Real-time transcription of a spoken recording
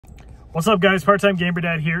What's up, guys? Part-time Gamer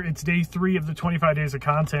Dad here. It's day 3 of the 25 days of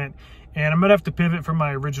content, and I'm gonna have to pivot from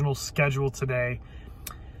my original schedule today.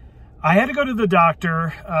 I had to go to the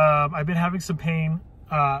doctor. I've been having some pain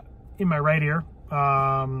in my right ear,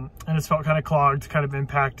 and it's felt kind of clogged, kind of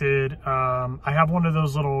impacted. I have one of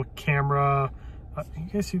those little camera. You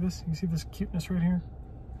guys see this? You see this cuteness right here?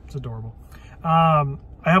 It's adorable. I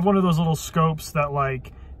have one of those little scopes that,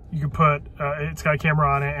 like, you can put, it's got a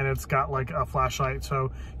camera on it and it's got like a flashlight.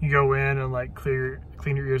 So you go in and like clean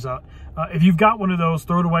your ears out. If you've got one of those,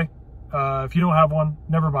 throw it away. If you don't have one,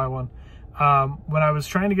 never buy one. When I was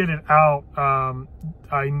trying to get it out,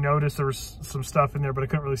 I noticed there was some stuff in there, but I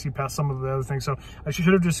couldn't really see past some of the other things. So I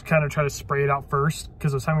should have just kind of tried to spray it out first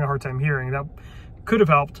because I was having a hard time hearing. That could have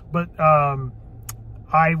helped, but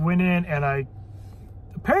I went in and I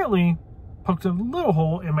apparently poked a little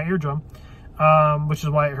hole in my eardrum. Which is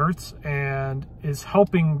why it hurts and is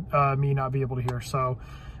helping me not be able to hear. So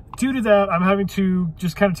due to that, I'm having to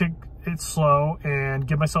just kind of take it slow and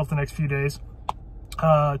give myself the next few days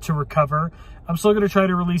to recover. I'm still going to try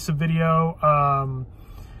to release a video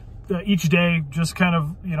each day, just kind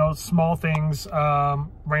of, you know, small things.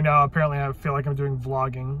 Right now, apparently, I feel like I'm doing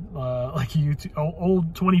vlogging like YouTube,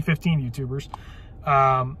 old 2015 YouTubers.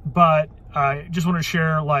 But I just want to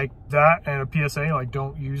share like that and a PSA, like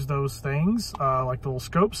don't use those things, like the little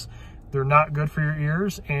scopes. They're not good for your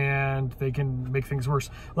ears and they can make things worse.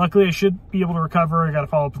 Luckily, I should be able to recover. I got to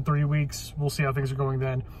follow up in 3 weeks. We'll see how things are going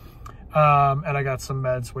then. And I got some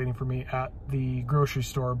meds waiting for me at the grocery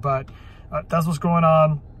store, but that's what's going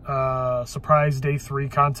on. Surprise day 3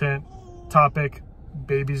 content topic.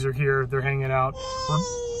 Babies are here. They're hanging out.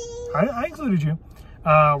 I included you.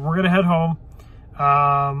 We're going to head home.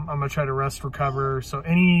 I'm gonna try to rest, recover. So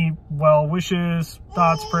any well wishes,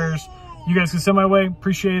 thoughts, prayers, you guys can send my way.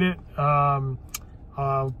 Appreciate it.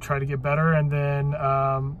 I'll try to get better, and then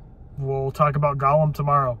we'll talk about Gollum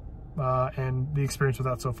tomorrow and the experience with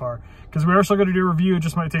that so far. Because we are still going to do a review. It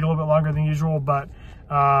just might take a little bit longer than usual, but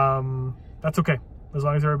that's okay. As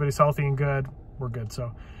long as everybody's healthy and good, we're good.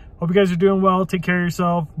 So hope you guys are doing well. Take care of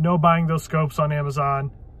yourself. No buying those scopes on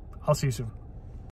Amazon. I'll see you soon.